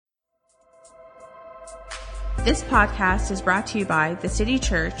This podcast is brought to you by The City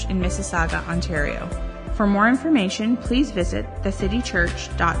Church in Mississauga, Ontario. For more information, please visit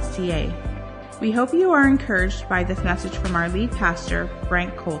thecitychurch.ca. We hope you are encouraged by this message from our lead pastor,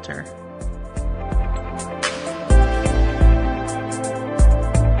 Frank Coulter.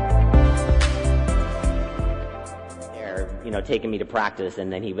 Taking me to practice,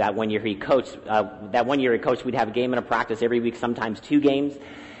 and then that one year he coached, we'd have a game and a practice every week, sometimes 2 games.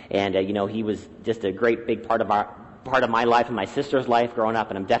 And, he was just a great big part of my life and my sister's life growing up,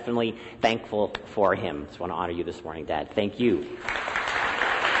 and I'm definitely thankful for him. Just want to honor you this morning, Dad. Thank you.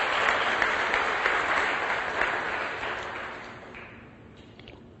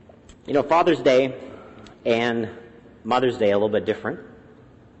 Father's Day and Mother's Day are a little bit different.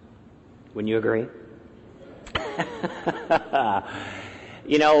 Wouldn't you agree?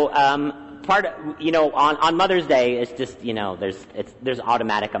 On Mother's Day, it's just, there's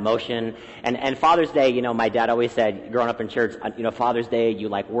automatic emotion. And Father's Day, my dad always said, growing up in church, Father's Day, you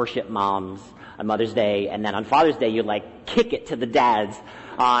worship moms on Mother's Day. And then on Father's Day, you kick it to the dads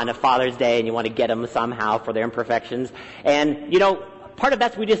on a Father's Day, and you want to get them somehow for their imperfections. And, part of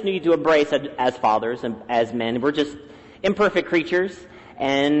that we just need to embrace as fathers and as men. We're just imperfect creatures.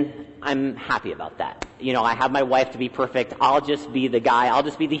 And I'm happy about that. I have my wife to be perfect. I'll just be the guy. I'll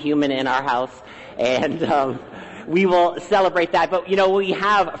just be the human in our house. And we will celebrate that. But, we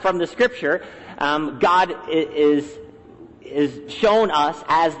have from the Scripture, God is shown us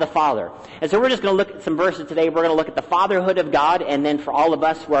as the Father. And so we're just going to look at some verses today. We're going to look at the fatherhood of God, and then for all of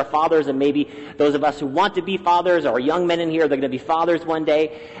us who are fathers, and maybe those of us who want to be fathers, or young men in here, they're going to be fathers one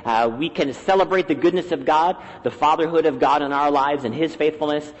day, we can celebrate the goodness of God, the fatherhood of God in our lives and His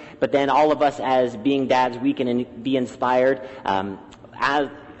faithfulness, but then all of us as being dads, we can be inspired as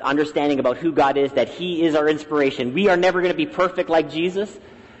understanding about who God is, that He is our inspiration. We are never going to be perfect like Jesus,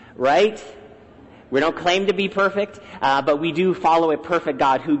 right? We don't claim to be perfect, but we do follow a perfect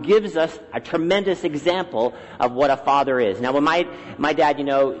God who gives us a tremendous example of what a father is. Now, when my dad,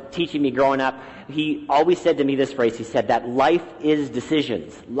 teaching me growing up, he always said to me this phrase. He said that life is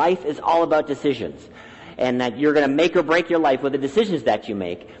decisions. Life is all about decisions. And that you're going to make or break your life with the decisions that you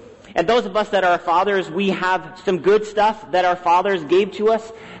make. And those of us that are fathers, we have some good stuff that our fathers gave to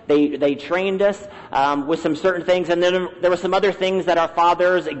us. They trained us with some certain things, and then there were some other things that our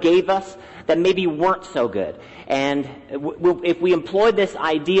fathers gave us that maybe weren't so good. And if we employ this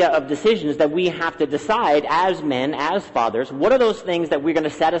idea of decisions, that we have to decide as men, as fathers, what are those things that we're going to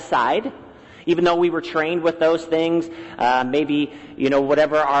set aside, even though we were trained with those things, maybe,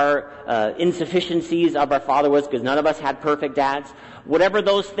 whatever our insufficiencies of our father was, because none of us had perfect dads, whatever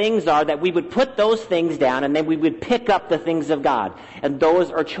those things are, that we would put those things down, and then we would pick up the things of God. And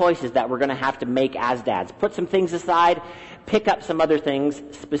those are choices that we're going to have to make as dads. Put some things aside, pick up some other things,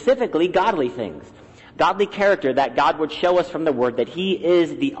 specifically godly things. Godly character that God would show us from the Word, that He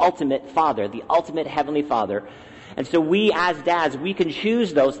is the ultimate Father, the ultimate Heavenly Father. And so we as dads, we can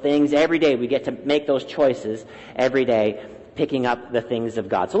choose those things every day. We get to make those choices every day, picking up the things of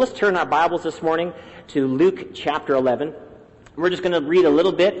God. So let's turn our Bibles this morning to Luke chapter 11. We're just going to read a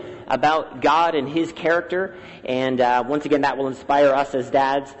little bit about God and His character, and once again, that will inspire us as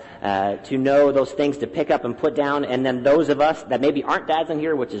dads to know those things to pick up and put down, and then those of us that maybe aren't dads in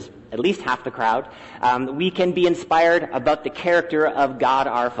here, which is at least half the crowd, we can be inspired about the character of God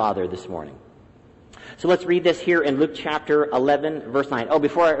our Father this morning. So let's read this here in Luke chapter 11, verse 9. Oh,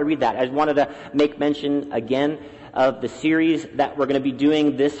 before I read that, I just wanted to make mention again of the series that we're going to be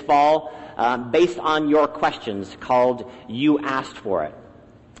doing this fall, based on your questions, called You Asked For It.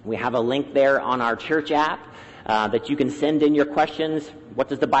 We have a link there on our church app that you can send in your questions. What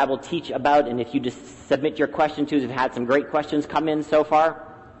does the Bible teach about? And if you just submit your question to us, we've had some great questions come in so far.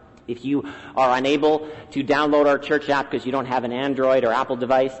 If you are unable to download our church app because you don't have an Android or Apple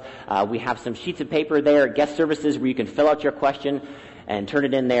device, we have some sheets of paper there at guest services where you can fill out your question and turn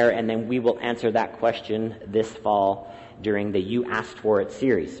it in there, and then we will answer that question this fall during the You Asked For It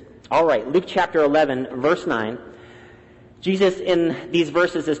series. All right, Luke chapter 11, verse 9. Jesus in these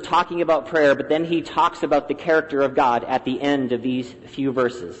verses is talking about prayer, but then He talks about the character of God at the end of these few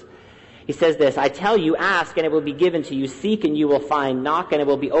verses. He says this, I tell you, ask and it will be given to you, seek and you will find, knock and it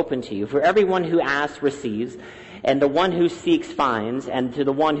will be opened to you. For everyone who asks receives, and the one who seeks finds, and to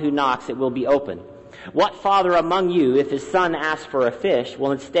the one who knocks it will be opened. What father among you, if his son asks for a fish,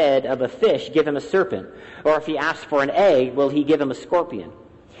 will instead of a fish give him a serpent? Or if he asks for an egg, will he give him a scorpion?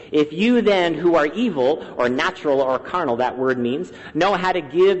 If you then, who are evil, or natural or carnal, that word means, know how to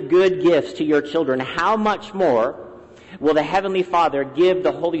give good gifts to your children, how much more will the Heavenly Father give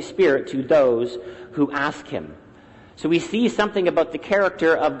the Holy Spirit to those who ask Him? So we see something about the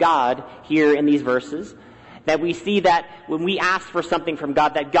character of God here in these verses. That we see that when we ask for something from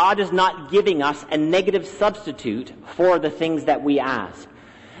God, that God is not giving us a negative substitute for the things that we ask.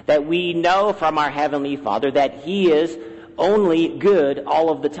 That we know from our Heavenly Father that He is only good all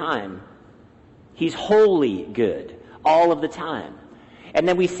of the time. He's wholly good all of the time. And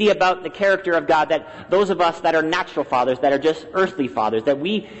then we see about the character of God that those of us that are natural fathers, that are just earthly fathers, that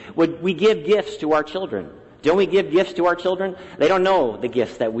we give gifts to our children. Don't we give gifts to our children? They don't know the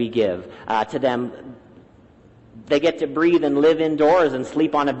gifts that we give to them. They get to breathe and live indoors and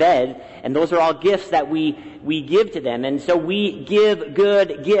sleep on a bed, and those are all gifts that we give to them. And so we give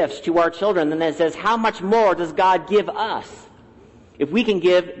good gifts to our children. And then it says, how much more does God give us? If we can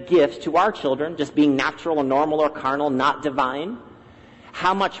give gifts to our children, just being natural or normal or carnal, not divine,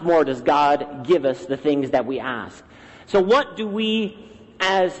 how much more does God give us the things that we ask? So what do we,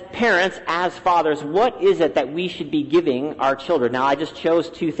 as parents, as fathers, what is it that we should be giving our children? Now, I just chose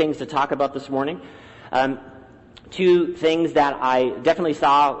two things to talk about this morning. Two things that I definitely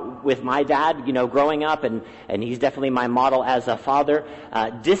saw with my dad, growing up, and he's definitely my model as a father.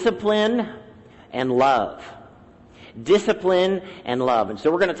 Discipline and love. Discipline and love. And so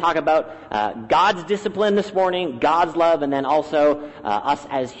we're going to talk about God's discipline this morning, God's love, and then also us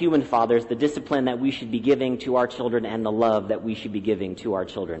as human fathers, the discipline that we should be giving to our children and the love that we should be giving to our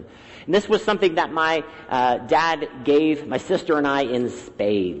children. And this was something that my dad gave my sister and I in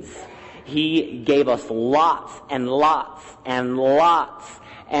spades. He gave us lots and lots and lots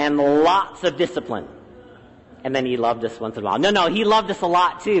and lots of discipline. And then he loved us once in a while. No, he loved us a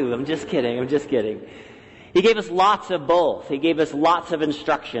lot too. I'm just kidding. He gave us lots of both. He gave us lots of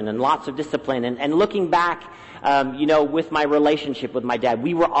instruction and lots of discipline. And looking back, with my relationship with my dad,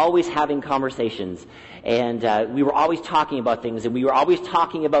 we were always having conversations. And we were always talking about things. And we were always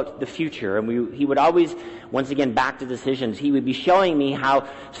talking about the future. And he would always, once again, back to decisions. He would be showing me how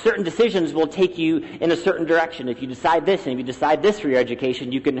certain decisions will take you in a certain direction. If you decide this, and if you decide this for your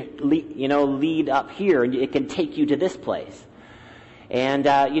education, you can, lead up here. And it can take you to this place. And,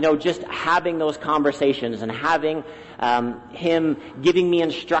 just having those conversations and having him giving me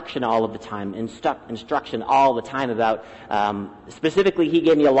instruction all of the time, instruction all the time about, specifically he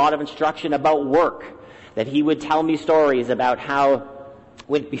gave me a lot of instruction about work, that he would tell me stories about how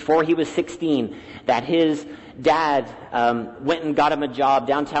before he was 16, that his dad went and got him a job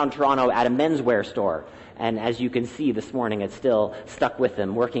downtown Toronto at a menswear store. And as you can see this morning, it's still stuck with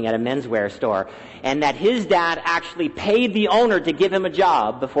him, working at a menswear store. And that his dad actually paid the owner to give him a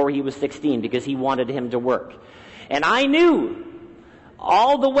job before he was 16 because he wanted him to work. And I knew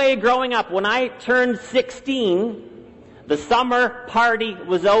all the way growing up, when I turned 16, the summer party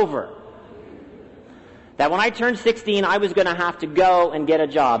was over. That when I turned 16, I was going to have to go and get a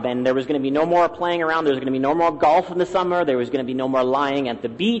job. And there was going to be no more playing around. There was going to be no more golf in the summer. There was going to be no more lying at the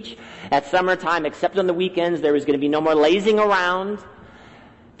beach at summertime, except on the weekends. There was going to be no more lazing around.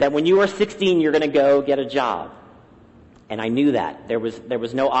 That when you were 16, you're going to go get a job. And I knew that. There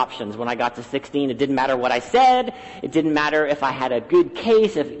was no options. When I got to 16, it didn't matter what I said. It didn't matter if I had a good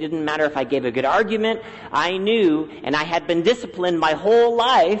case. It didn't matter if I gave a good argument. I knew, and I had been disciplined my whole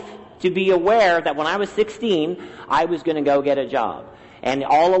life to be aware that when I was 16, I was going to go get a job. And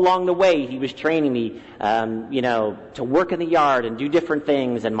all along the way, he was training me, to work in the yard and do different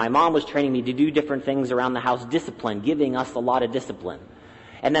things. And my mom was training me to do different things around the house, discipline, giving us a lot of discipline.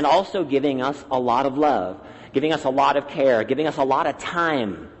 And then also giving us a lot of love, giving us a lot of care, giving us a lot of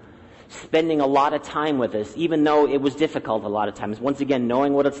time, spending a lot of time with us, even though it was difficult a lot of times. Once again,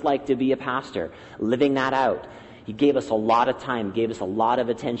 knowing what it's like to be a pastor, living that out. He gave us a lot of time, gave us a lot of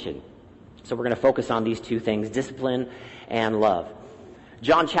attention. So we're going to focus on these two things, discipline and love.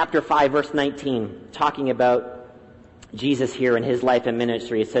 John chapter 5, verse 19, talking about Jesus here in his life and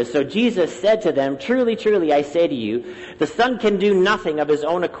ministry. It says, "So Jesus said to them, 'Truly, truly, I say to you, the Son can do nothing of his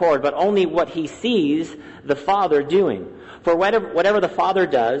own accord, but only what he sees the Father doing. For whatever the Father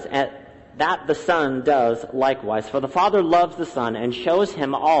does, that the Son does likewise. For the Father loves the Son and shows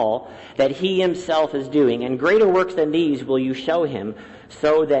him all that he himself is doing. And greater works than these will you show him,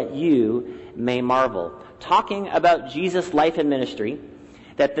 so that you may marvel.'" Talking about Jesus' life and ministry,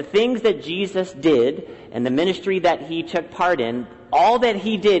 that the things that Jesus did and the ministry that he took part in, all that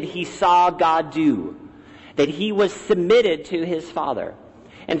he did, he saw God do. That he was submitted to his Father.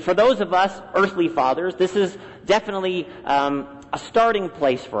 And for those of us, earthly fathers, this is definitely a starting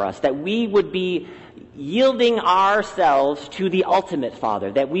place for us, that we would be yielding ourselves to the ultimate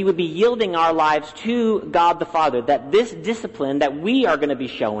Father, that we would be yielding our lives to God the Father, that this discipline that we are going to be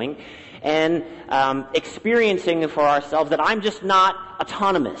showing and experiencing for ourselves, that I'm just not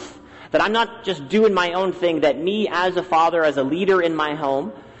autonomous, that I'm not just doing my own thing, that me as a father, as a leader in my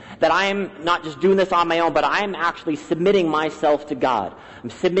home, that I'm not just doing this on my own, but I'm actually submitting myself to God. I'm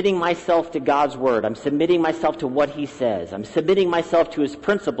submitting myself to God's Word. I'm submitting myself to what He says. I'm submitting myself to His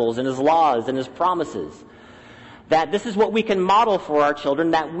principles and His laws and His promises. That this is what we can model for our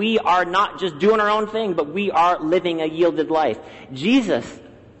children, that we are not just doing our own thing, but we are living a yielded life. Jesus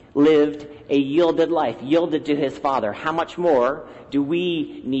lived a yielded life, yielded to His Father. How much more do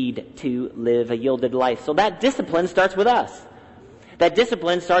we need to live a yielded life? So that discipline starts with us. That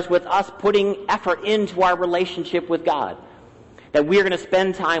discipline starts with us putting effort into our relationship with God. That we are going to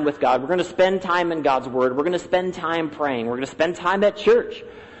spend time with God. We're going to spend time in God's Word. We're going to spend time praying. We're going to spend time at church.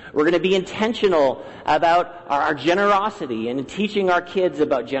 We're going to be intentional about our generosity and teaching our kids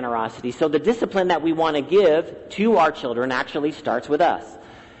about generosity. So the discipline that we want to give to our children actually starts with us.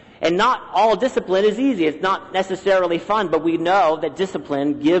 And not all discipline is easy. It's not necessarily fun, but we know that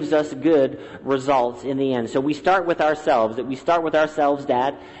discipline gives us good results in the end. So we start with ourselves. That we start with ourselves,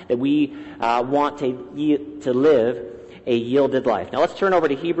 Dad, that we want to live a yielded life. Now let's turn over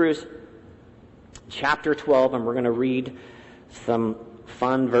to Hebrews chapter 12, and we're going to read some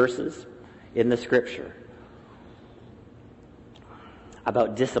fun verses in the Scripture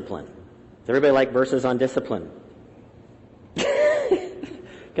about discipline. Does everybody like verses on discipline?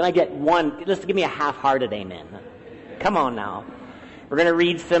 Can I get one? Just give me a half-hearted amen. Come on now. We're going to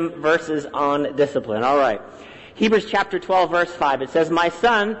read some verses on discipline. All right. Hebrews chapter 12, verse 5. It says, "My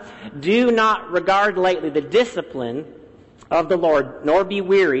son, do not regard lightly the discipline of the Lord, nor be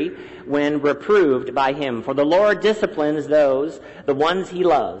weary when reproved by Him. For the Lord disciplines the ones He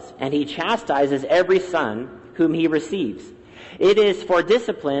loves, and He chastises every son whom He receives. It is for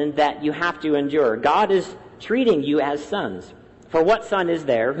discipline that you have to endure. God is treating you as sons. For what son is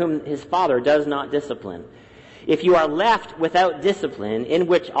there whom his father does not discipline? If you are left without discipline, in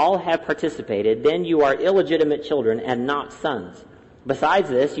which all have participated, then you are illegitimate children and not sons. Besides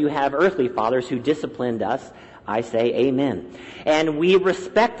this, you have earthly fathers who disciplined us. I say amen. And we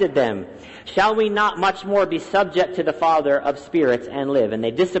respected them. Shall we not much more be subject to the Father of spirits and live? And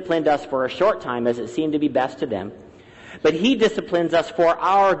they disciplined us for a short time, as it seemed to be best to them. But He disciplines us for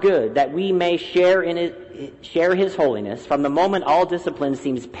our good, that we may share His holiness. From the moment all discipline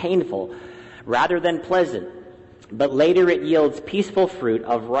seems painful rather than pleasant, but later it yields peaceful fruit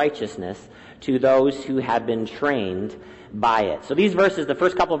of righteousness to those who have been trained by it." So these verses, the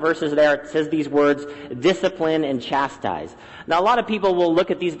first couple of verses there, it says these words, discipline and chastise. Now a lot of people will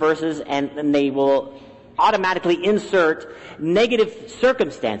look at these verses and they will automatically insert negative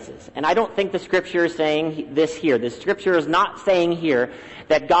circumstances. And I don't think the Scripture is saying this here. The Scripture is not saying here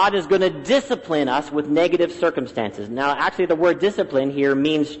that God is going to discipline us with negative circumstances. Now, actually, the word discipline here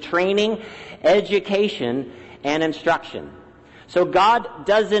means training, education, and instruction. So God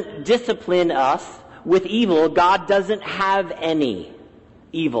doesn't discipline us with evil. God doesn't have any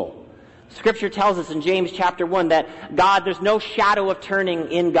evil. Scripture tells us in James chapter 1 that God, there's no shadow of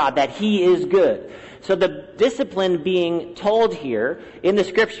turning in God, that He is good. So the discipline being told here in the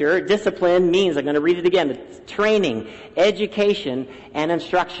Scripture, discipline means, I'm going to read it again, it's training, education, and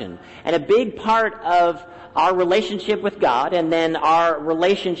instruction. And a big part of our relationship with God and then our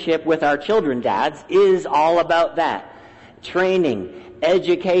relationship with our children, dads, is all about that. Training,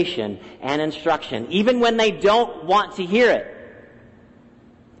 education, and instruction. Even when they don't want to hear it.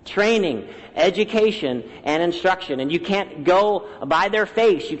 Training, education, and instruction. And you can't go by their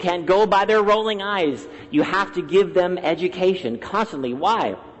face. You can't go by their rolling eyes. You have to give them education constantly.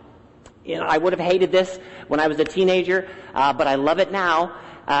 Why? I would have hated this when I was a teenager, but I love it now.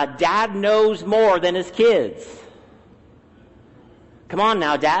 Dad knows more than his kids. Come on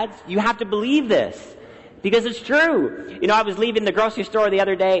now, dads. You have to believe this. Because it's true. I was leaving the grocery store the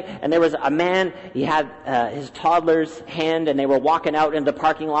other day, and there was a man, he had his toddler's hand, and they were walking out in the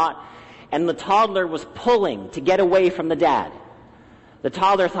parking lot, and the toddler was pulling to get away from the dad. The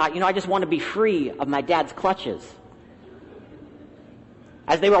toddler thought, I just want to be free of my dad's clutches.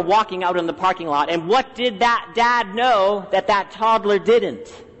 As they were walking out in the parking lot, and what did that dad know that toddler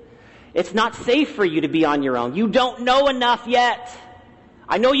didn't? It's not safe for you to be on your own. You don't know enough yet.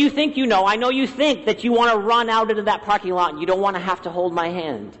 I know you think you know. I know you think that you want to run out into that parking lot and you don't want to have to hold my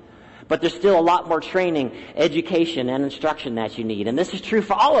hand. But there's still a lot more training, education, and instruction that you need. And this is true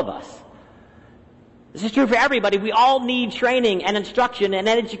for all of us. This is true for everybody. We all need training and instruction and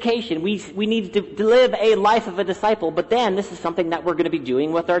education. We need to live a life of a disciple. But then this is something that we're going to be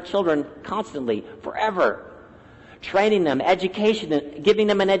doing with our children constantly, forever. Training them, education, giving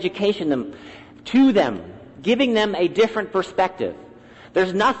them an education to them, giving them a different perspective.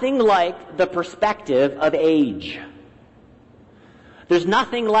 There's nothing like the perspective of age. There's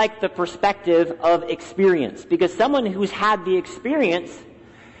nothing like the perspective of experience. Because someone who's had the experience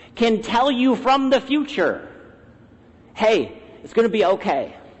can tell you from the future, hey, it's going to be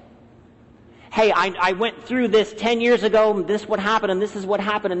okay. Hey, I went through this 10 years ago, and this is what happened, and this is what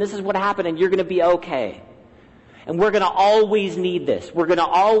happened, and this is what happened, and you're going to be okay. And we're going to always need this. We're going to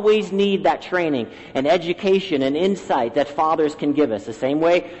always need that training and education and insight that fathers can give us. The same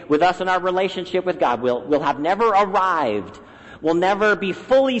way with us in our relationship with God. We'll have never arrived. We'll never be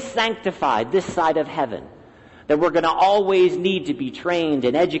fully sanctified this side of heaven. That we're going to always need to be trained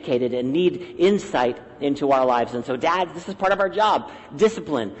and educated and need insight into our lives. And so, dads, this is part of our job.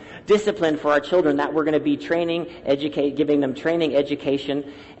 Discipline. Discipline for our children, that we're going to be training, giving them training,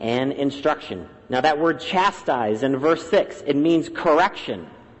 education, and instruction. Now, that word chastise in verse 6, it means correction.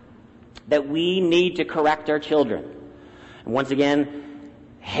 That we need to correct our children. And once again,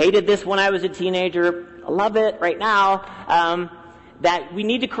 hated this when I was a teenager. Love it right now. That we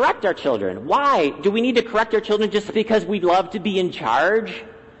need to correct our children. Why do we need to correct our children? Just because we love to be in charge?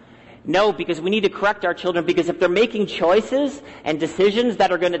 No, because we need to correct our children because if they're making choices and decisions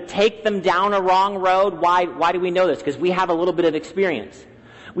that are going to take them down a wrong road, why do we know this? Because we have a little bit of experience.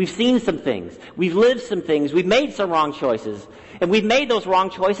 We've seen some things. We've lived some things. We've made some wrong choices. And we've made those wrong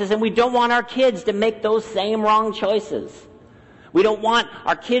choices, and we don't want our kids to make those same wrong choices. We don't want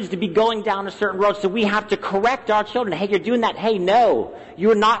our kids to be going down a certain road, so we have to correct our children. Hey, you're doing that. Hey, no,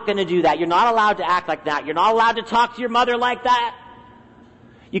 you're not going to do that. You're not allowed to act like that. You're not allowed to talk to your mother like that.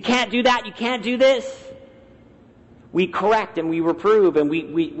 You can't do that. You can't do this. We correct and we reprove, and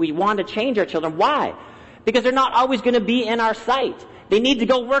we want to change our children. Why? Because they're not always going to be in our sight. They need to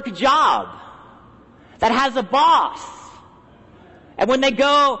go work a job that has a boss. And when they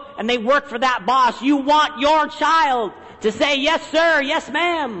go and they work for that boss, you want your child to say, yes, sir, yes,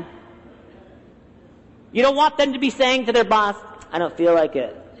 ma'am. You don't want them to be saying to their boss, I don't feel like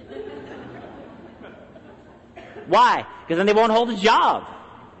it. Why? Because then they won't hold a job.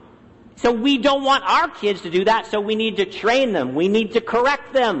 So we don't want our kids to do that, so we need to train them. We need to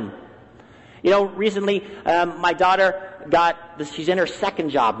correct them. You know, recently, my daughter she's in her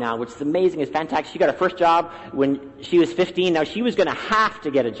second job now, which is amazing. It's fantastic. She got her first job when she was 15. Now, she was going to have to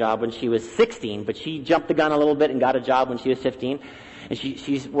get a job when she was 16, but she jumped the gun a little bit and got a job when she was 15. And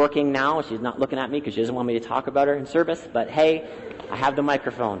she's working now. She's not looking at me because she doesn't want me to talk about her in service. But hey, I have the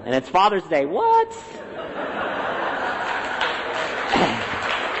microphone. And it's Father's Day. What?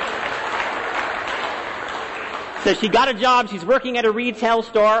 So she got a job, she's working at a retail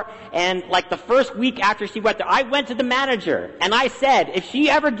store, and like the first week after she went there, I went to the manager, and I said, if she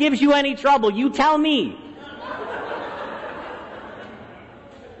ever gives you any trouble, you tell me.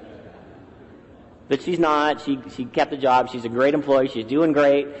 But she's not, she kept the job, she's a great employee, she's doing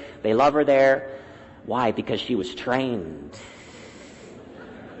great, they love her there. Why? Because she was trained.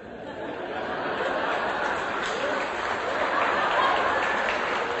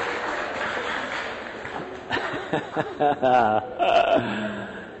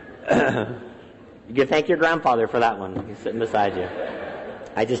 You can thank your grandfather for that one. He's sitting beside you.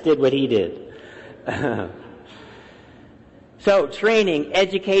 I just did what he did. So, training,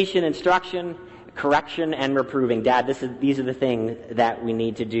 education, instruction, correction, and reproving. Dad, these are the things that we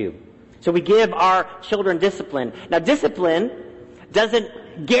need to do. So we give our children discipline. Now, discipline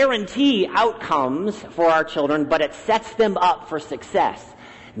doesn't guarantee outcomes for our children, but it sets them up for success.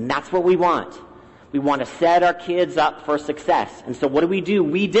 And that's what we want. We want to set our kids up for success. And so what do?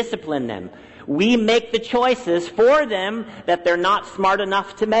 We discipline them. We make the choices for them that they're not smart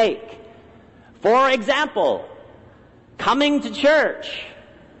enough to make. For example, coming to church.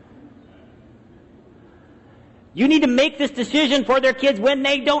 You need to make this decision for their kids when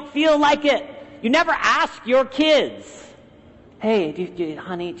they don't feel like it. You never ask your kids, hey,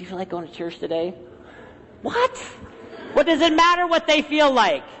 honey, do you feel like going to church today? What? What does it matter what they feel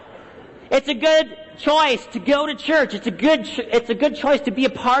like? It's a good choice to go to church. It's a good choice to be a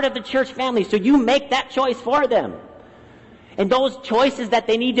part of the church family. So you make that choice for them. And those choices that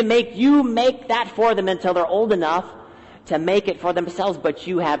they need to make, you make that for them until they're old enough to make it for themselves. But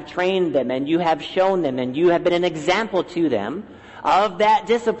you have trained them and you have shown them and you have been an example to them of that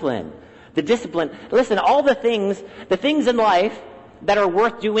discipline. The discipline. Listen, all the things in life that are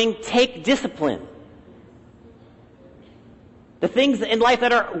worth doing take discipline. The things in life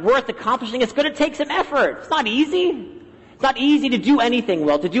that are worth accomplishing, it's going to take some effort. It's not easy. It's not easy to do anything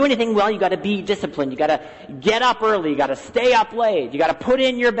well. To do anything well, you got to be disciplined. You got to get up early. You got to stay up late. You got to put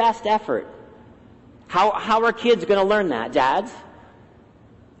in your best effort. How are kids going to learn that, dads?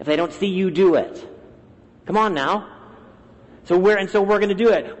 If they don't see you do it. Come on now. So we're going to do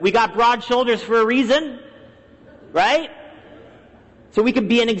it. We got broad shoulders for a reason, right? So we can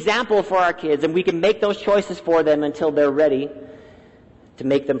be an example for our kids, and we can make those choices for them until they're ready to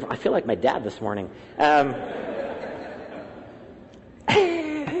make them... I feel like my dad this morning.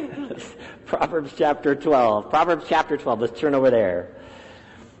 Proverbs chapter 12. Proverbs chapter 12. Let's turn over there.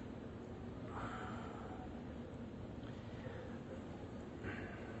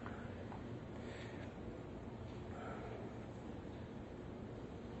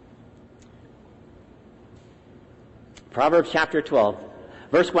 Proverbs chapter 12.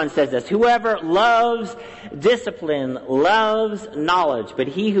 Verse 1 says this, whoever loves discipline loves knowledge, but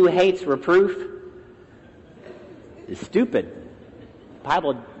he who hates reproof is stupid. The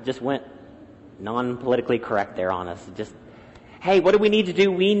Bible just went non-politically correct there on us. Just, hey, what do we need to do?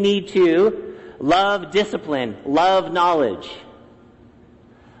 We need to love discipline, love knowledge.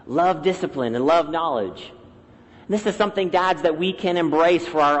 Love discipline and love knowledge. And this is something, dads, that we can embrace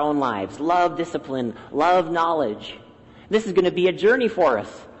for our own lives. Love discipline, love knowledge. This is going to be a journey for us,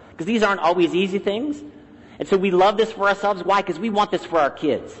 because these aren't always easy things. And so we love this for ourselves. Why? Because we want this for our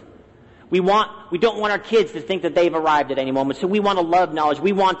kids. We don't want our kids to think that they've arrived at any moment. So we want to love knowledge.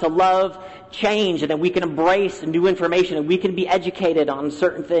 We want to love change, and then we can embrace new information, and we can be educated on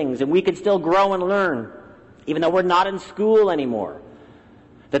certain things, and we can still grow and learn, even though we're not in school anymore.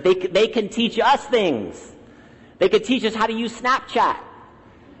 That they can teach us things. They could teach us how to use Snapchat.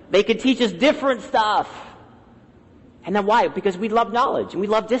 They could teach us different stuff. And then why? Because we love knowledge and we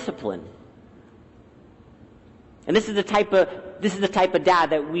love discipline. And this is the type of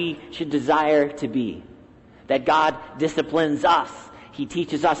dad that we should desire to be. That God disciplines us. He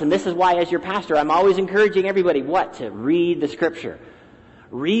teaches us. And this is why, as your pastor, I'm always encouraging everybody, what? To read the Scripture.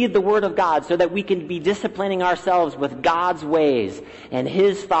 Read the Word of God so that we can be disciplining ourselves with God's ways and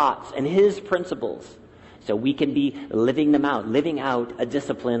His thoughts and His principles. So we can be living out a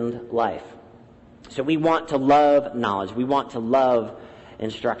disciplined life. So we want to love knowledge. We want to love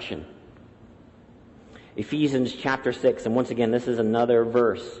instruction. Ephesians chapter 6, and once again, this is another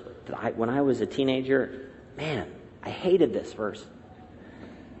verse. When I was a teenager, man, I hated this verse.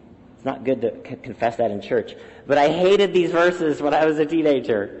 It's not good to confess that in church, but I hated these verses when I was a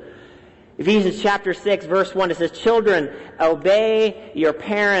teenager. Ephesians chapter 6, verse 1, it says, children, obey your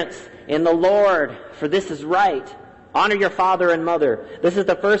parents in the Lord, for this is right. Honor your father and mother. This is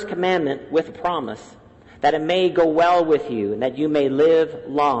the first commandment with a promise, that it may go well with you, and that you may live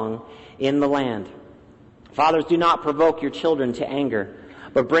long in the land. Fathers, do not provoke your children to anger,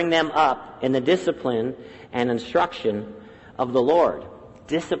 but bring them up in the discipline and instruction of the Lord.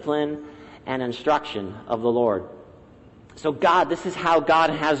 Discipline and instruction of the Lord. So God, this is how God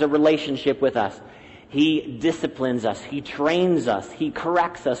has a relationship with us. He disciplines us. He trains us. He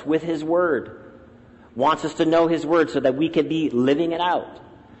corrects us with His Word. Wants us to know His Word so that we can be living it out.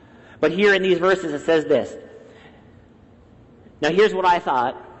 But here in these verses it says this. Now here's what I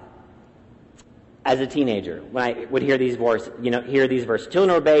thought as a teenager when I would hear these verses. Children,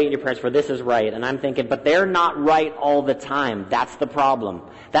 obey your parents, for this is right. And I'm thinking, but they're not right all the time. That's the problem.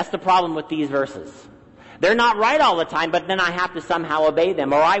 That's the problem with these verses. They're not right all the time, but then I have to somehow obey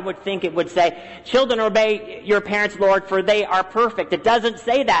them. Or I would think it would say, children, obey your parents, Lord, for they are perfect. It doesn't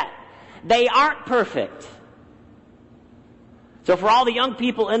say that. They aren't perfect. So for all the young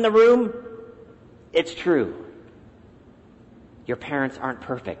people in the room, it's true. Your parents aren't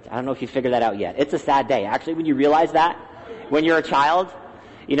perfect. I don't know if you figured that out yet. It's a sad day. Actually, when you realize that, when you're a child,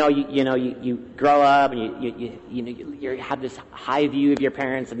 you grow up and you have this high view of your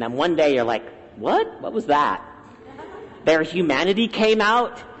parents, and then one day you're like, what? What was that? Their humanity came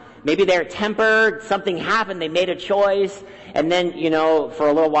out. Maybe they're tempered, something happened, they made a choice, and then, for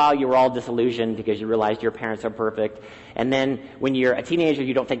a little while you were all disillusioned because you realized your parents are perfect. And then when you're a teenager,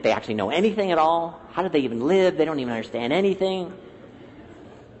 you don't think they actually know anything at all. How did they even live? They don't even understand anything.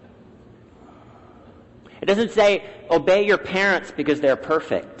 It doesn't say, obey your parents because they're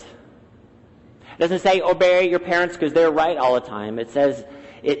perfect. It doesn't say, obey your parents because they're right all the time. It says,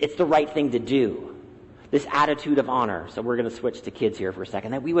 it's the right thing to do. This attitude of honor. So we're going to switch to kids here for a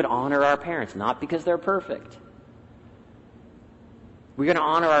second. That we would honor our parents, not because they're perfect. We're going to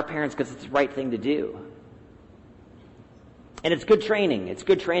honor our parents because it's the right thing to do. And it's good training. It's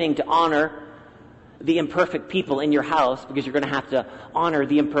good training to honor the imperfect people in your house, because you're going to have to honor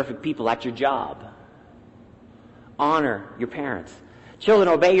the imperfect people at your job. Honor your parents. Children,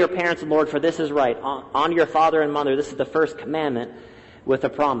 obey your parents, Lord, for this is right. Honor your father and mother. This is the first commandment with a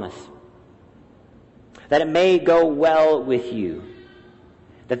promise. That it may go well with you.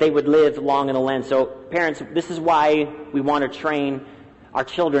 That they would live long in the land. So, parents, this is why we want to train our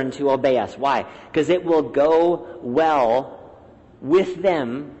children to obey us. Why? Because it will go well with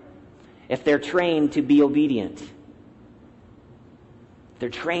them if they're trained to be obedient. If they're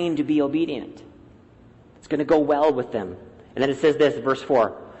trained to be obedient, it's going to go well with them. And then it says this, verse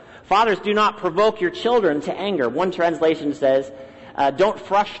 4. Fathers, do not provoke your children to anger. One translation says, don't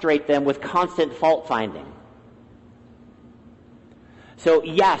frustrate them with constant fault finding. So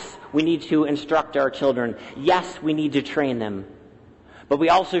yes, we need to instruct our children. Yes, we need to train them. But we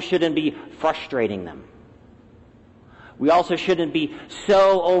also shouldn't be frustrating them. We also shouldn't be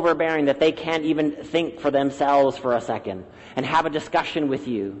so overbearing that they can't even think for themselves for a second and have a discussion with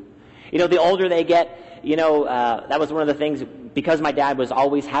you. You know, the older they get, that was one of the things, because my dad was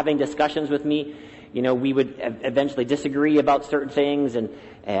always having discussions with me, we would eventually disagree about certain things, and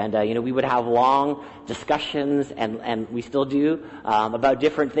we would have long discussions, and we still do, about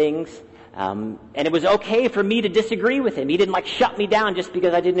different things. And it was okay for me to disagree with him. He didn't shut me down just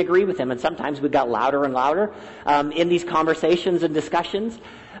because I didn't agree with him. And sometimes we got louder and louder in these conversations and discussions.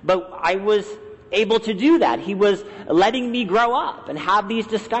 But I was able to do that. He was letting me grow up and have these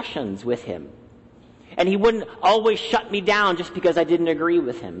discussions with him. And he wouldn't always shut me down just because I didn't agree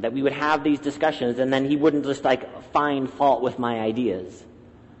with him. That we would have these discussions, and then he wouldn't just find fault with my ideas.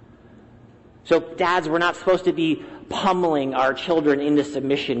 So dads, we're not supposed to be pummeling our children into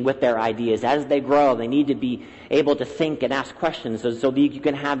submission with their ideas. As they grow, they need to be able to think and ask questions so that you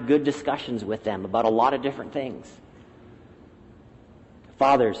can have good discussions with them about a lot of different things.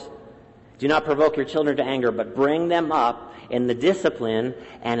 Fathers, do not provoke your children to anger, but bring them up in the discipline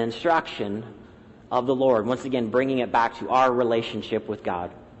and instruction of the Lord. Once again, bringing it back to our relationship with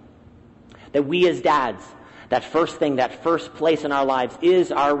God. That we as dads, that first place in our lives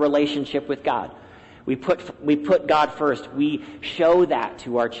is our relationship with God. We put God first. We show that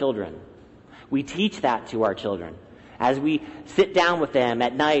to our children. We teach that to our children. As we sit down with them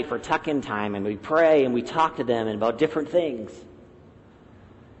at night for tuck-in time, and we pray and we talk to them about different things.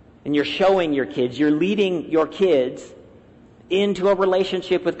 And you're showing your kids, you're leading your kids into a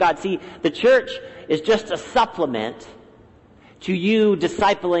relationship with God. See, the church is just a supplement to you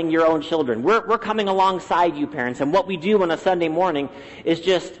discipling your own children. We're coming alongside you, parents, and what we do on a Sunday morning is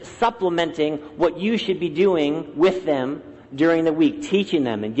just supplementing what you should be doing with them during the week, teaching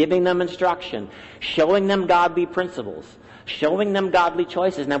them and giving them instruction, showing them godly principles, showing them godly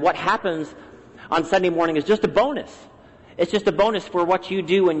choices. Now, what happens on Sunday morning is just a bonus. It's just a bonus for what you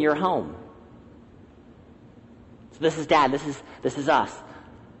do in your home. So this is Dad. This is us.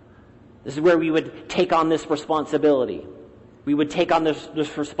 This is where we would take on this responsibility. We would take on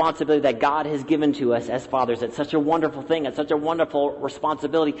this responsibility that God has given to us as fathers. It's such a wonderful thing. It's such a wonderful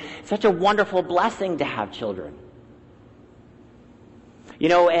responsibility. It's such a wonderful blessing to have children.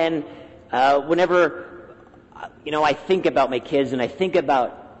 And whenever, I think about my kids, and I think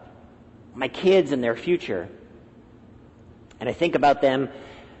about my kids and their future, and I think about them,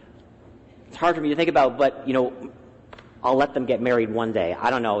 it's hard for me to think about, but, I'll let them get married one day. I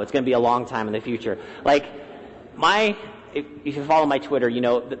don't know. It's going to be a long time in the future. If you follow my Twitter,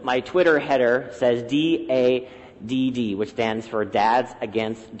 my Twitter header says DADD, which stands for Dads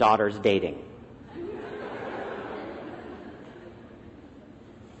Against Daughters Dating.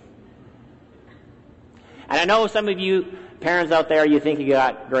 And I know some of you parents out there, you think you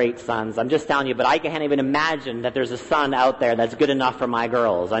got great sons. I'm just telling you, but I can't even imagine that there's a son out there that's good enough for my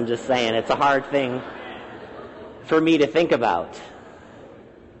girls. I'm just saying, it's a hard thing for me to think about.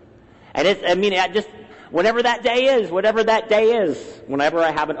 And whatever that day is, whenever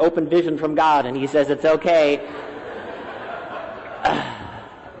I have an open vision from God and He says it's okay,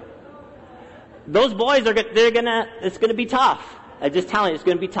 those boys it's going to be tough. I'm just telling you, it's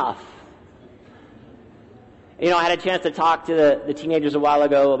going to be tough. I had a chance to talk to the teenagers a while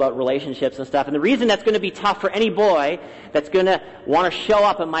ago about relationships and stuff, and the reason that's going to be tough for any boy that's going to want to show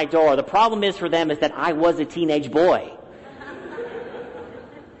up at my door, the problem is for them is that I was a teenage boy.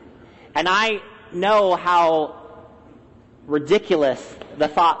 And I know how ridiculous the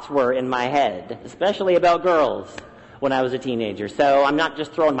thoughts were in my head, especially about girls when I was a teenager. So I'm not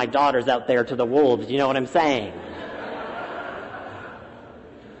just throwing my daughters out there to the wolves, you know what I'm saying?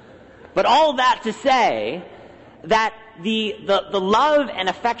 But all that to say that the love and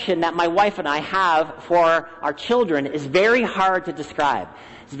affection that my wife and I have for our children is very hard to describe.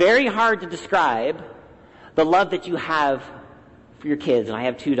 It's very hard to describe the love that you have for your kids, and I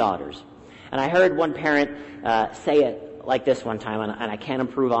have 2 daughters. And I heard one parent say it like this one time, and I can't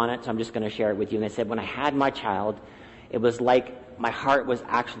improve on it, so I'm just going to share it with you. And they said, when I had my child, it was like my heart was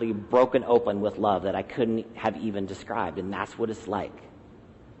actually broken open with love that I couldn't have even described, and that's what it's like.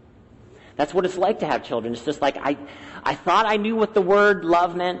 That's what it's like to have children. It's just like I thought I knew what the word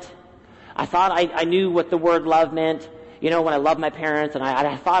love meant. I thought I knew what the word love meant, when I loved my parents, and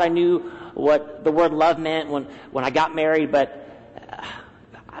I thought I knew what the word love meant when I got married, but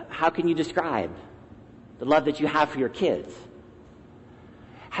how can you describe the love that you have for your kids?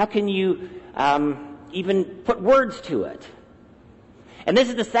 How can you even put words to it? And this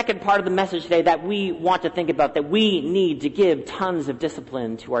is the second part of the message today that we want to think about, that we need to give tons of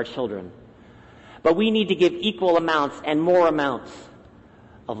discipline to our children. But we need to give equal amounts and more amounts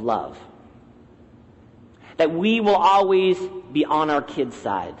of love. That we will always be on our kids'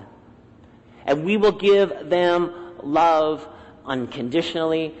 side. And we will give them love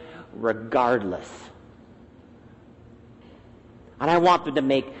unconditionally, regardless. And I want them to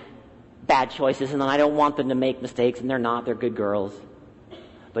make bad choices, and I don't want them to make mistakes, and they're not. They're good girls.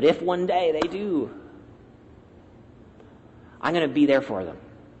 But if one day they do, I'm going to be there for them.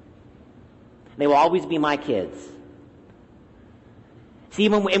 They will always be my kids. See,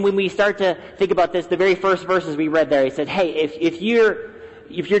 when we start to think about this, the very first verses we read there, he said, hey, if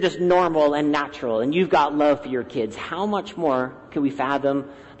you're just normal and natural and you've got love for your kids, how much more can we fathom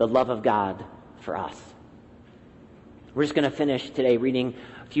the love of God for us? We're just going to finish today reading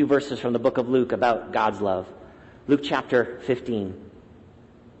a few verses from the book of Luke about God's love. Luke chapter 15.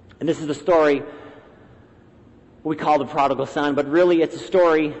 And this is the story we call the prodigal son, but really it's a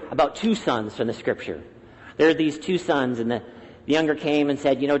story about two sons from the scripture. There are these two sons, and the younger came and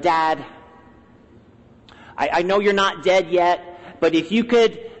said, Dad, I know you're not dead yet, but if you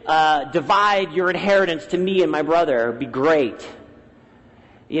could divide your inheritance to me and my brother, it would be great.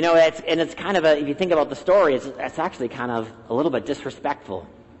 It's kind of if you think about the story, it's actually kind of a little bit disrespectful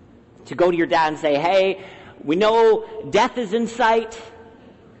to go to your dad and say, hey, we know death is in sight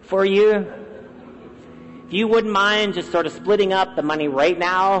for you. If you wouldn't mind just sort of splitting up the money right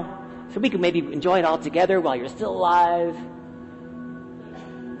now so we could maybe enjoy it all together while you're still alive.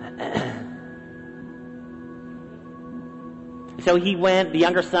 So he went, the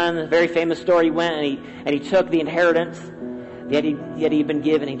younger son, a very famous story, he went and he took the inheritance that he'd been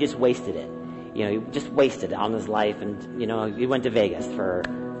given, and he just wasted it. He just wasted it on his life, and he went to Vegas for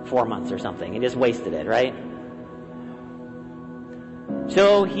 4 months or something and just wasted it, right?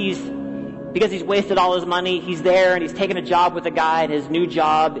 So because he's wasted all his money, he's there and he's taken a job with a guy, and his new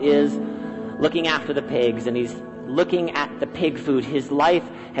job is looking after the pigs, and he's looking at the pig food. His life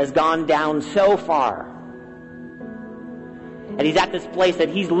has gone down so far. And he's at this place that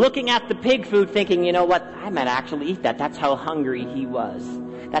he's looking at the pig food thinking, you know what, I might actually eat that. That's how hungry he was.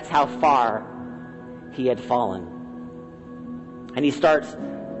 That's how far he had fallen. And he starts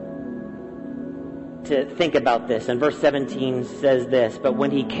to think about this. And verse 17 says this, but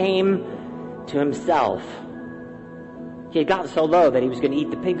when he came to himself, he had gotten so low that he was going to eat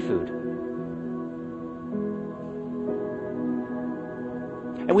the pig food.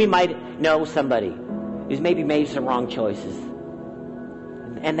 And we might know somebody who's maybe made some wrong choices.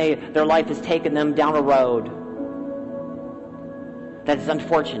 And their life has taken them down a road that is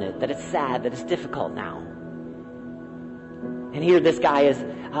unfortunate, that it's sad, that it's difficult now. And here this guy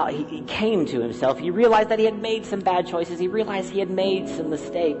he came to himself. He realized that he had made some bad choices. He realized he had made some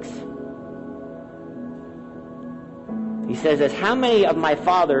mistakes. He says this, how many of my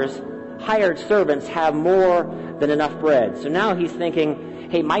father's hired servants have more than enough bread? So now he's thinking,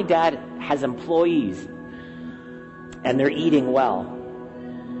 hey, my dad has employees and they're eating well.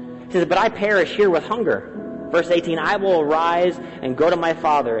 He says, but I perish here with hunger. Verse 18, I will arise and go to my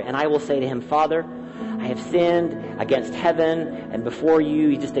father, and I will say to him, Father, I have sinned against heaven and before you.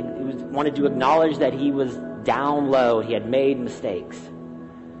 He wanted to acknowledge that he was down low. He had made mistakes.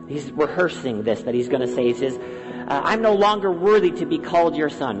 He's rehearsing this, that he's going to say. He says, I'm no longer worthy to be called your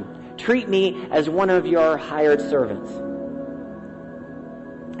son. Treat me as one of your hired servants.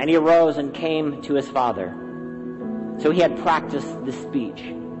 And he arose and came to his father. So he had practiced this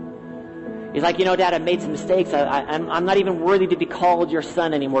speech. He's like, Dad, I've made some mistakes. I'm not even worthy to be called your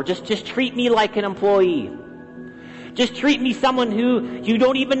son anymore. Just treat me like an employee. Just treat me someone who you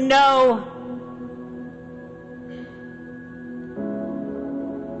don't even know.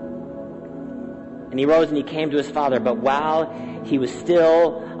 And he rose and he came to his father. But while he was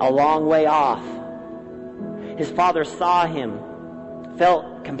still a long way off, his father saw him,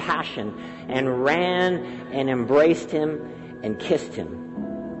 felt compassion, and ran and embraced him and kissed him.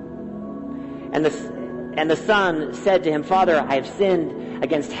 And the son said to him, Father, I have sinned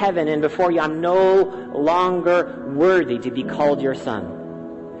against heaven and before you. I'm no longer worthy to be called your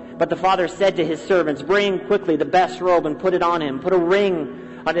son. But the father said to his servants, bring quickly the best robe and put it on him. Put a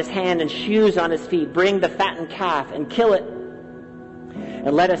ring on his hand and shoes on his feet. Bring the fattened calf and kill it.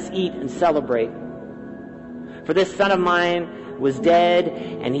 And let us eat and celebrate. For this son of mine was dead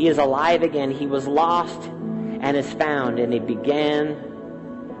and he is alive again. He was lost and is found. And they began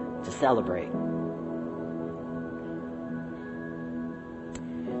to celebrate.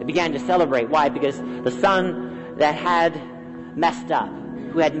 They began to celebrate. Why? Because the son that had messed up,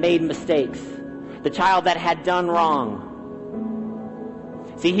 who had made mistakes, the child that had done wrong.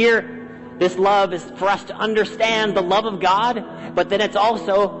 See, here, this love is for us to understand the love of God, but then it's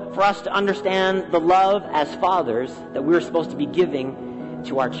also for us to understand the love as fathers that we're supposed to be giving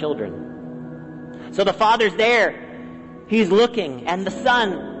to our children. So the father's there. He's looking, and the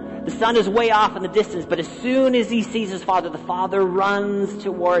son is way off in the distance, but as soon as he sees his father, the father runs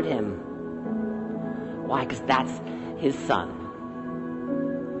toward him. Why? Because that's his son.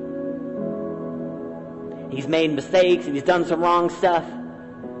 He's made mistakes and he's done some wrong stuff.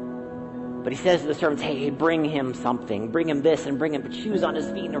 But he says to the servants, hey, bring him something. Bring him this and bring him shoes on his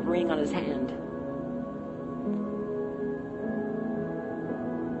feet and a ring on his hand.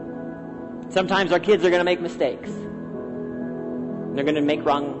 Sometimes our kids are going to make mistakes. They're going to make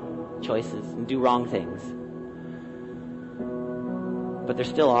wrong choices and do wrong things. But they're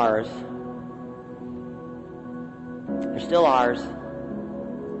still ours. They're still ours.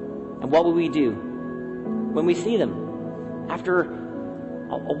 And what will we do when we see them after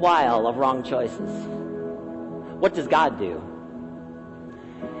a while of wrong choices? What does God do?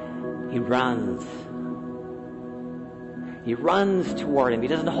 He runs. He runs toward him. He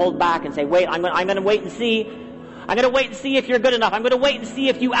doesn't hold back and say, wait, I'm going to wait and see. I'm going to wait and see if you're good enough. I'm going to wait and see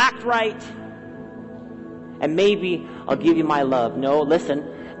if you act right. And maybe I'll give you my love. No,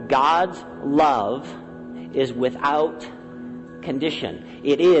 listen. God's love is without condition.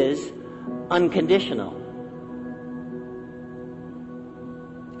 It is unconditional.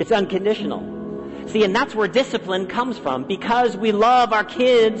 It's unconditional. See, and that's where discipline comes from. Because we love our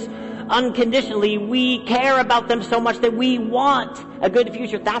kids unconditionally, we care about them so much that we want a good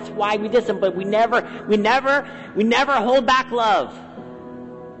future. That's why we discipline. But we never hold back love.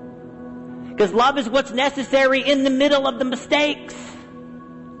 Because love is what's necessary in the middle of the mistakes.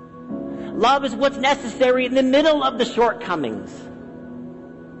 Love is what's necessary in the middle of the shortcomings.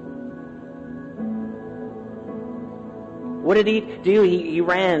 What did he do? He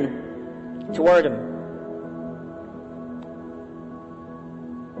ran toward him.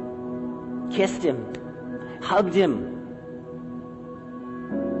 Kissed him. Hugged him.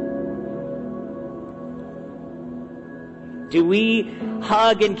 Do we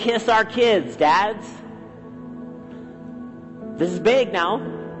hug and kiss our kids, dads? This is big now.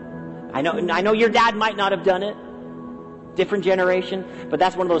 I know your dad might not have done it. Different generation. But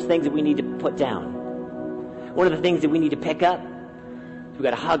that's one of those things that we need to put down. One of the things that we need to pick up is we got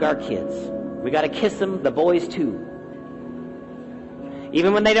to hug our kids. We got to kiss them, the boys too.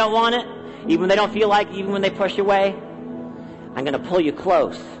 Even when they don't want it, even when they don't feel like, even when they push away, I'm going to pull you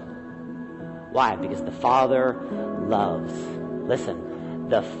close. Why? Because the Father loves. Listen,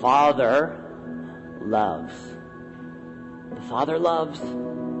 the Father loves. The Father loves.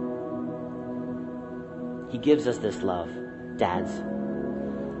 He gives us this love, dads,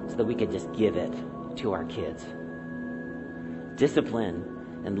 so that we can just give it to our kids. Discipline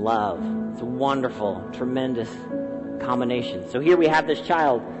and love. It's a wonderful, tremendous combination. So here we have this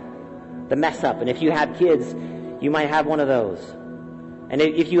child, the mess up. And if you have kids, you might have one of those. And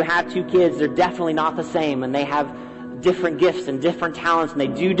if you have two kids, they're definitely not the same. And they have different gifts and different talents. And they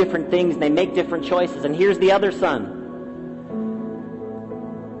do different things. And they make different choices. And here's the other son.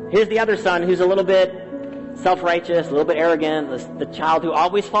 Here's the other son who's a little bit self-righteous, a little bit arrogant. The child who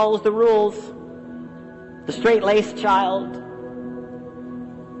always follows the rules. The straight-laced child.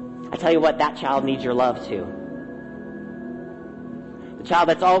 I tell you what, that child needs your love too. The child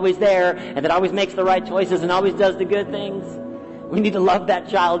that's always there and that always makes the right choices and always does the good things. We need to love that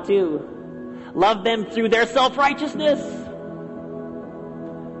child too. Love them through their self-righteousness.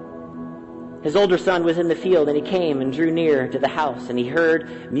 His older son was in the field and he came and drew near to the house and he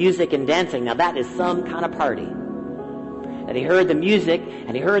heard music and dancing. Now that is some kind of party. And he heard the music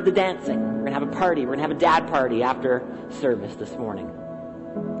and he heard the dancing. We're going to have a party. We're going to have a dad party after service this morning.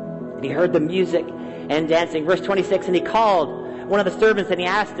 And he heard the music and dancing. Verse 26, and he called one of the servants and he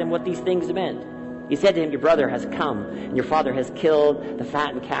asked him what these things meant. He said to him, your brother has come and your father has killed the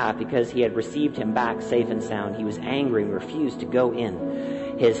fattened calf because he had received him back safe and sound. He was angry and refused to go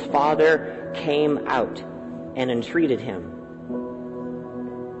in. His father came out and entreated him.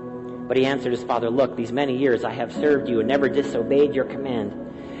 But he answered his father, look, these many years I have served you and never disobeyed your command.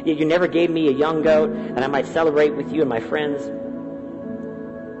 Yet you never gave me a young goat that I might celebrate with you and my friends.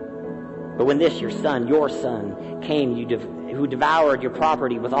 But when this, your son, came, who devoured your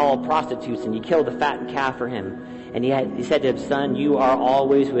property with all prostitutes, and you killed the fattened calf for him. And he said to him, son, you are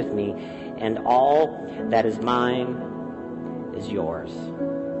always with me, and all that is mine is yours.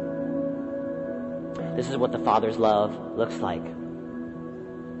 This is what the Father's love looks like.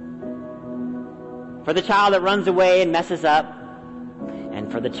 for the child that runs away and messes up,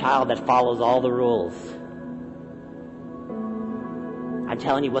 and for the child that follows all the rules. I'm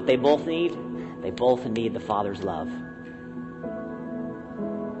telling you what they both need. They both need the Father's love.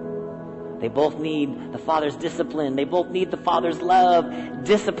 They both need the Father's discipline. They both need the Father's love,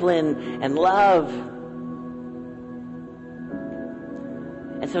 discipline, and love.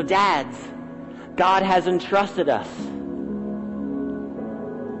 And so, dads, God has entrusted us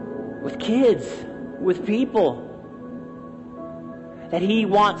with kids, with people, that He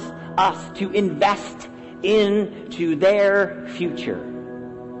wants us to invest into their future.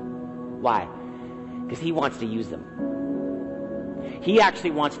 Why? Because He wants to use them. He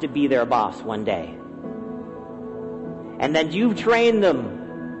actually wants to be their boss one day. And then you've trained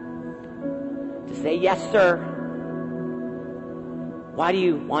them to say, yes, sir. Why do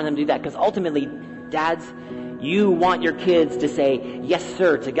you want them to do that? Because ultimately, dads, you want your kids to say, yes,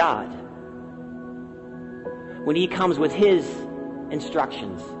 sir, to God. When He comes with His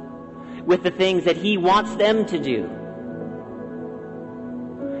instructions, with the things that He wants them to do,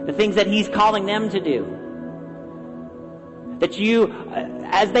 the things that He's calling them to do. That you,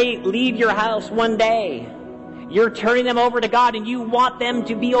 as they leave your house one day, you're turning them over to God and you want them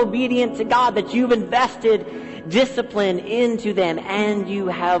to be obedient to God, that you've invested discipline into them and you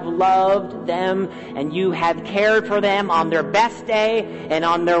have loved them and you have cared for them on their best day and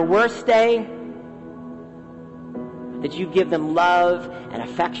on their worst day. That you give them love and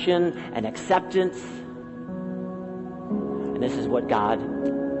affection and acceptance. And this is what God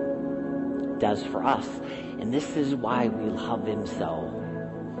does for us. And this is why we love Him so.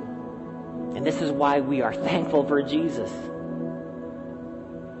 And this is why we are thankful for Jesus.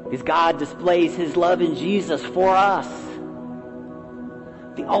 Because God displays His love in Jesus for us.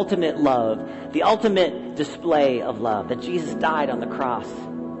 The ultimate love, the ultimate display of love, that Jesus died on the cross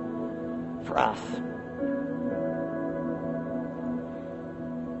for us.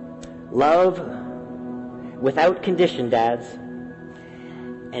 Love without condition, dads,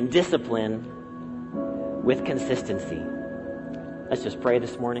 and discipline with consistency. Let's just pray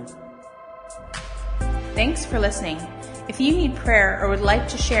this morning. Thanks for listening. If you need prayer or would like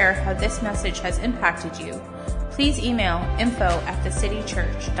to share how this message has impacted you, please email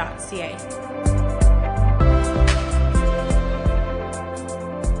info@thecitychurch.ca.